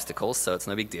static obstacles, so it's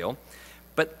no big deal.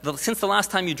 But since the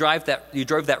last time you drove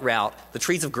that route, the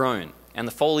trees have grown, and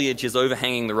the foliage is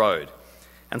overhanging the road.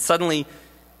 And suddenly,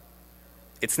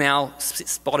 it's now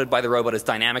spotted by the robot as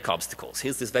dynamic obstacles.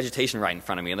 Here's this vegetation right in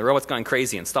front of me, and the robot's going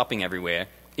crazy and stopping everywhere,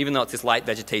 even though it's this light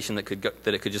vegetation that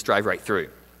it could just drive right through.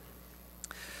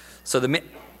 So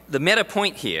the meta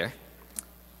point here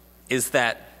is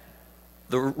that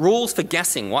the rules for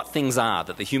guessing what things are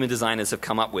that the human designers have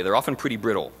come up with are often pretty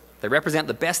brittle. They represent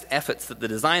the best efforts that the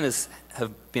designers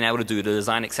have been able to do to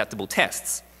design acceptable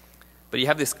tests. But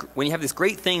when you have this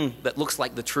great thing that looks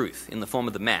like the truth in the form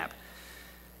of the map,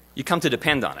 you come to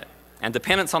depend on it. And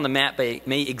dependence on the map may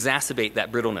exacerbate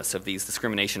that brittleness of these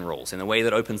discrimination rules in a way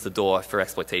that opens the door for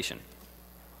exploitation.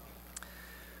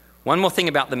 One more thing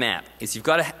about the map is you've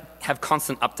got to have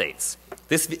constant updates.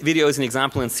 This video is an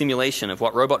example in simulation of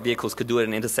what robot vehicles could do at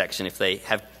an intersection if they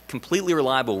have completely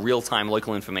reliable real-time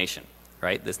local information,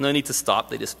 right? There's no need to stop.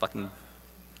 They just fucking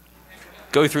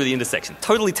go through the intersection.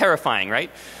 Totally terrifying,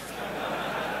 right?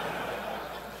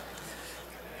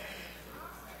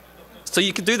 So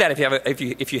you could do that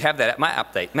if you have that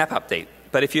map update.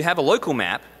 But if you have a local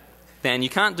map, then you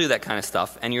can't do that kind of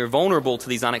stuff, and you're vulnerable to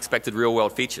these unexpected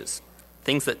real-world features,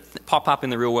 things that pop up in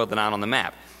the real world that aren't on the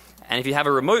map. And if you have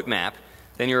a remote map,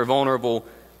 then you're vulnerable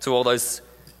to all those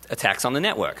attacks on the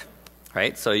network,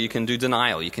 right? So you can do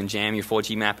denial, you can jam your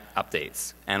 4G map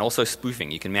updates, and also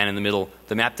spoofing. You can man in the middle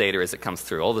the map data as it comes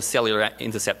through, all the cellular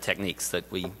intercept techniques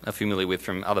that we are familiar with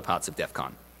from other parts of DEF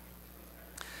CON.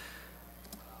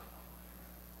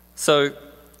 So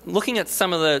looking at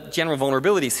some of the general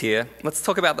vulnerabilities here, let's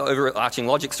talk about the overarching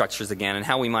logic structures again and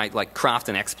how we might craft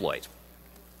an exploit.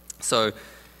 So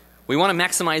we want to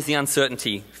maximize the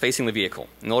uncertainty facing the vehicle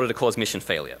in order to cause mission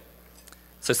failure.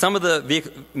 So some of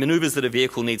the maneuvers that a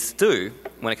vehicle needs to do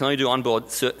when it can only do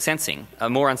onboard sensing are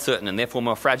more uncertain and therefore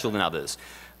more fragile than others,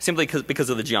 simply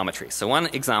because of the geometry. So one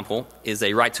example is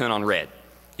a right turn on red.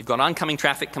 You've got oncoming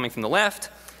traffic coming from the left,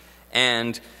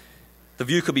 and the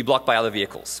view could be blocked by other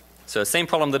vehicles. So the same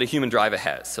problem that a human driver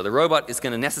has. So the robot is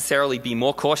going to necessarily be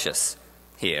more cautious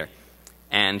here,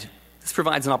 and this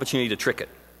provides an opportunity to trick it.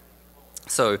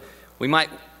 So we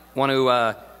might want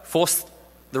to force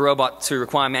the robot to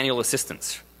require manual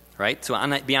assistance, right,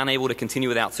 to be unable to continue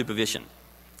without supervision.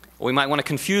 Or we might want to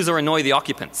confuse or annoy the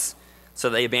occupants so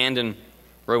they abandon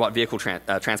robot vehicle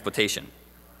transportation.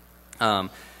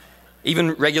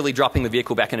 Even regularly dropping the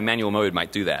vehicle back into manual mode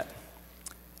might do that.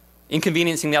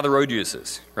 Inconveniencing the other road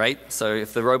users, right? So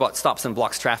if the robot stops and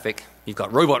blocks traffic, you've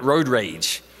got robot road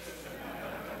rage.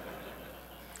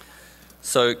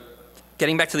 So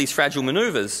getting back to these fragile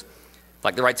maneuvers,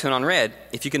 like the right turn on red,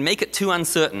 if you can make it too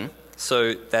uncertain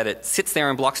so that it sits there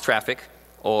and blocks traffic,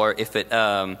 or if it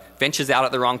ventures out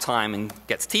at the wrong time and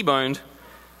gets T-boned,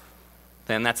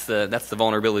 then that's the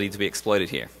vulnerability to be exploited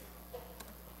here.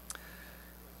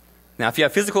 Now, if you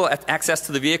have physical access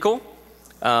to the vehicle,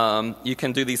 you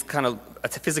can do these kind of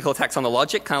physical attacks on the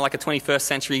logic, kind of like a 21st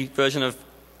century version of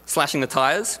slashing the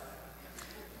tires.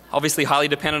 Obviously highly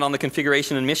dependent on the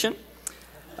configuration and mission.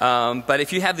 But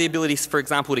if you have the ability, for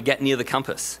example, to get near the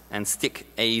compass and stick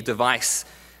a device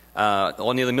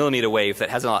or near the millimeter wave that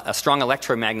has a strong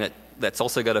electromagnet that's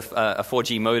also got a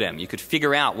 4G modem, you could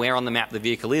figure out where on the map the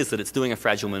vehicle is that it's doing a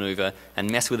fragile maneuver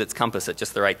and mess with its compass at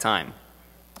just the right time.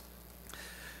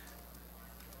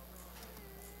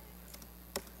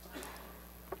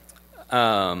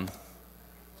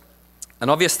 An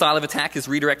obvious style of attack is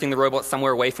redirecting the robot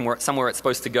somewhere away from somewhere it's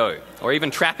supposed to go, or even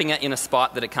trapping it in a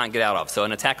spot that it can't get out of. So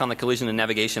an attack on the collision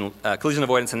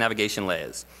avoidance and navigation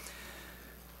layers.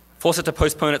 Force it to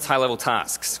postpone its high-level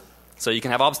tasks. So you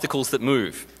can have obstacles that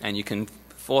move, and you can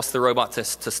force the robot to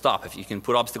stop if you can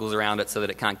put obstacles around it so that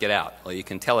it can't get out. Or you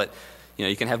can tell it,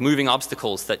 you can have moving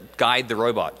obstacles that guide the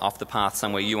robot off the path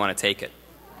somewhere you want to take it.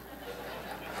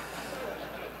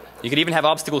 You could even have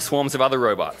obstacle swarms of other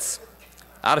robots.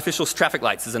 Artificial traffic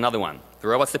lights is another one. The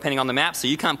robot's depending on the map, so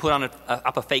you can't put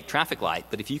up a fake traffic light,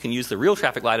 but if you can use the real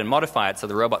traffic light and modify it so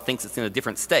the robot thinks it's in a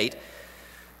different state,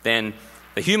 then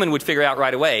the human would figure out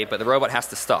right away, but the robot has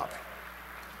to stop.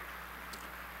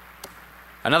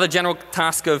 Another general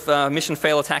task of mission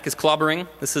fail attack is clobbering.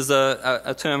 This is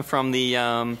a term from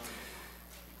the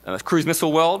cruise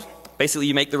missile world. Basically,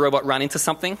 you make the robot run into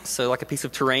something, so like a piece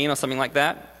of terrain or something like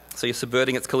that. So you're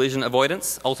subverting its collision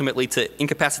avoidance, ultimately to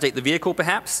incapacitate the vehicle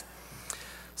perhaps.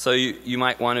 So you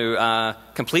might want to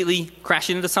completely crash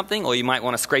into something, or you might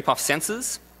want to scrape off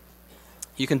sensors.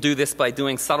 You can do this by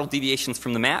doing subtle deviations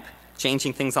from the map,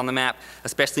 changing things on the map,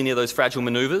 especially near those fragile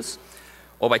maneuvers,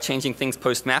 or by changing things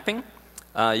post-mapping.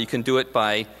 You can do it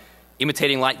by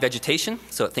imitating light vegetation,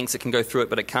 so it thinks it can go through it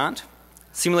but it can't.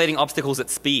 Simulating obstacles at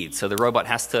speed, so the robot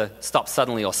has to stop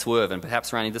suddenly or swerve and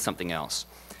perhaps run into something else.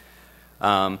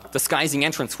 Disguising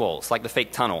entrance walls, like the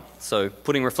fake tunnel. So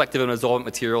putting reflective and absorbent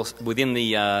materials within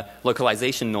the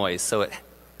localization noise so it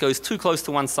goes too close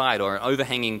to one side, or an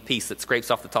overhanging piece that scrapes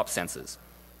off the top sensors.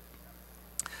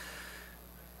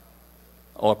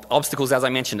 Or obstacles, as I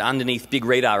mentioned, underneath big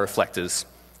radar reflectors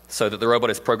so that the robot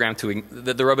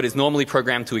is normally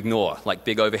programmed to ignore, like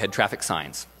big overhead traffic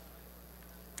signs.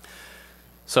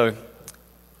 So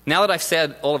now that I've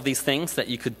said all of these things that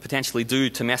you could potentially do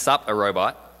to mess up a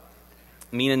robot,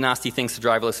 mean and nasty things to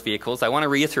driverless vehicles, I want to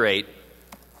reiterate,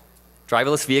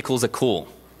 driverless vehicles are cool.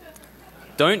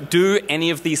 Don't do any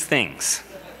of these things.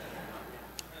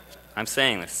 I'm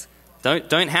saying this.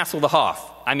 Don't hassle the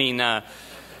Hoff. I mean,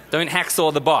 don't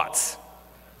hacksaw the bots.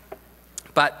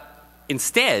 But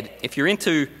instead, if you're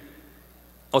into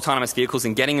autonomous vehicles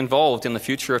and getting involved in the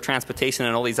future of transportation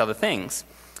and all these other things,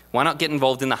 why not get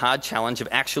involved in the hard challenge of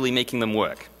actually making them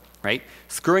work, right?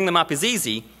 Screwing them up is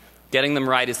easy. Getting them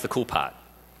right is the cool part.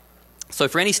 So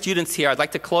for any students here, I'd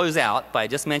like to close out by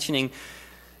just mentioning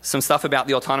some stuff about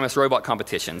the autonomous robot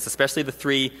competitions, especially the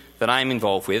three that I'm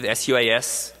involved with,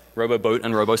 SUAS, RoboBoat,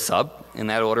 and RoboSub, in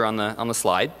that order on the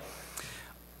slide.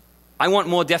 I want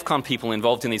more DEF CON people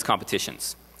involved in these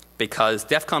competitions because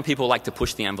DEF CON people like to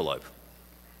push the envelope.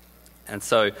 And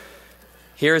so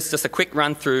here is just a quick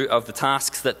run through of the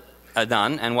tasks that are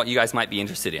done and what you guys might be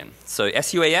interested in. So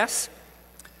SUAS,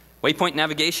 waypoint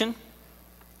navigation,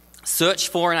 search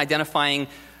for and identifying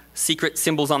secret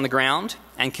symbols on the ground,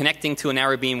 and connecting to a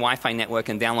narrow beam Wi-Fi network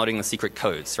and downloading the secret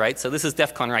codes, right? So this is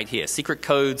DEF CON right here. Secret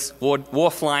codes,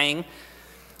 war flying,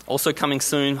 also coming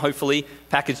soon, hopefully,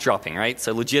 package dropping, right?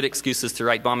 So legit excuses to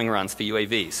write bombing runs for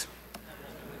UAVs.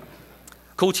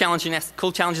 Cool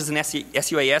challenges in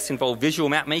SUAS involve visual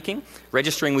map making,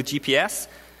 registering with GPS,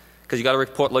 because you've got to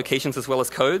report locations as well as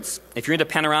codes. If you're into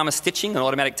panorama stitching and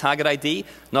automatic target ID,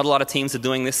 not a lot of teams are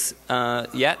doing this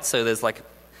yet, so there's like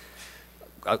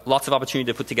lots of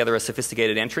opportunity to put together a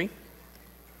sophisticated entry.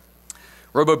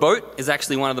 RoboBoat is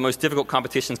actually one of the most difficult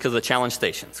competitions because of the challenge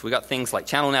stations. We've got things like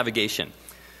channel navigation,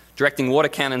 directing water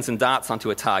cannons and darts onto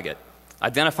a target,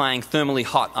 identifying thermally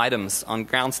hot items on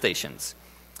ground stations,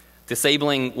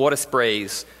 disabling water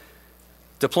sprays,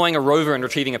 deploying a rover and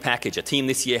retrieving a package. A team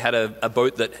this year had a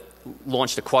boat that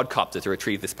launched a quadcopter to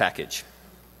retrieve this package.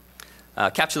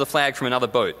 Capture the flag from another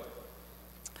boat.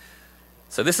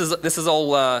 So this is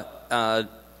all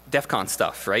DEF CON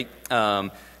stuff, right?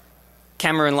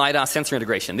 Camera and LiDAR sensor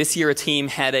integration. This year a team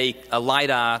had a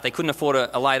LiDAR. They couldn't afford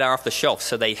a LiDAR off the shelf,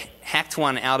 so they hacked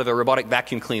one out of a robotic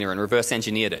vacuum cleaner and reverse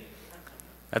engineered it.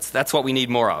 That's what we need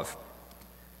more of.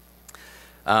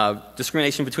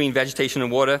 Discrimination between vegetation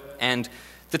and water, and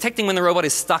detecting when the robot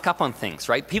is stuck up on things,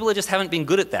 right? People just haven't been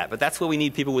good at that, but that's where we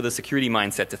need people with a security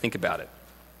mindset to think about it.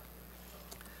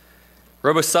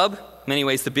 RoboSub, in many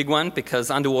ways the big one, because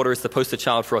underwater is the poster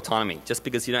child for autonomy, just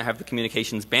because you don't have the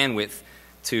communications bandwidth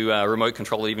to remote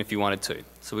control it even if you wanted to.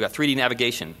 So we've got 3D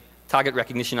navigation, target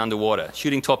recognition underwater,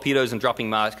 shooting torpedoes and dropping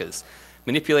markers,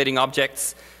 manipulating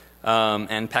objects,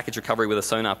 and package recovery with a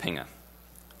sonar pinger,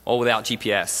 all without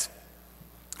GPS.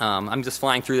 I'm just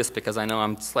flying through this because I know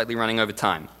I'm slightly running over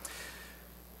time.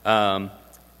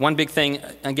 One big thing,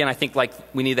 again, I think like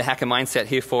we need the hacker mindset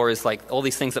here for is like all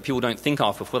these things that people don't think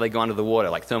of before they go under the water,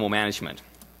 like thermal management.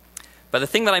 But the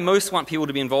thing that I most want people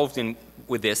to be involved in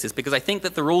with this is because I think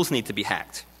that the rules need to be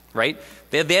hacked, right?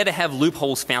 They're there to have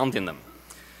loopholes found in them.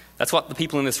 That's what the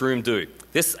people in this room do.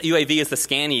 This UAV is the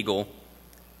Scan Eagle.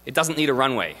 It doesn't need a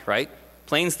runway, right?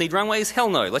 Planes need runways? Hell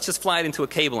no. Let's just fly it into a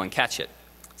cable and catch it.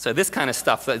 So this kind of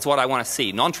stuff is what I want to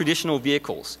see. Non-traditional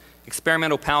vehicles,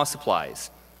 experimental power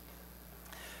supplies.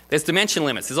 There's dimension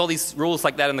limits. There's all these rules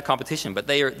like that in the competition, but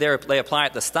they apply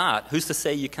at the start. Who's to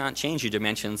say you can't change your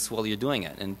dimensions while you're doing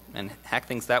it and hack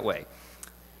things that way?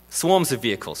 Swarms of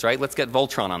vehicles, right? Let's get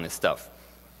Voltron on this stuff.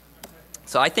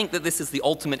 So I think that this is the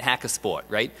ultimate hacker sport,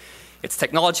 right? It's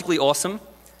technologically awesome,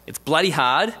 it's bloody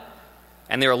hard,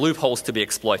 and there are loopholes to be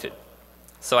exploited.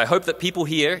 So I hope that people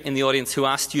here in the audience who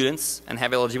are students and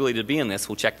have eligibility to be in this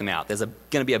will check them out. There's going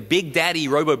to be a big daddy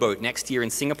roboboat next year in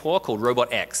Singapore called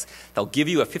Robot X. They'll give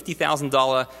you a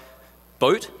 $50,000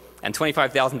 boat and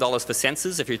 $25,000 for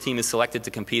sensors if your team is selected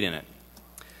to compete in it.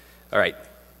 All right.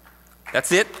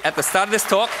 That's it. At the start of this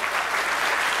talk,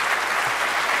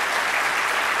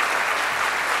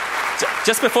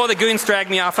 just before the goons drag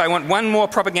me off, I want one more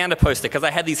propaganda poster because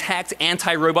I had these hacked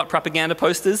anti-robot propaganda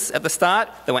posters at the start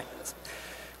that went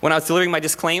when I was delivering my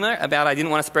disclaimer about I didn't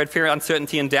want to spread fear,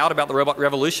 uncertainty, and doubt about the robot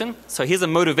revolution. So here's a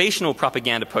motivational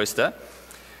propaganda poster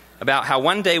about how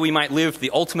one day we might live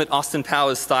the ultimate Austin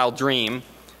Powers style dream,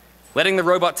 letting the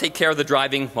robot take care of the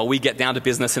driving while we get down to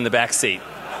business in the back seat.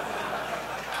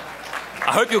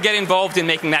 I hope you'll get involved in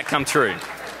making that come true.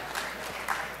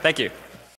 Thank you.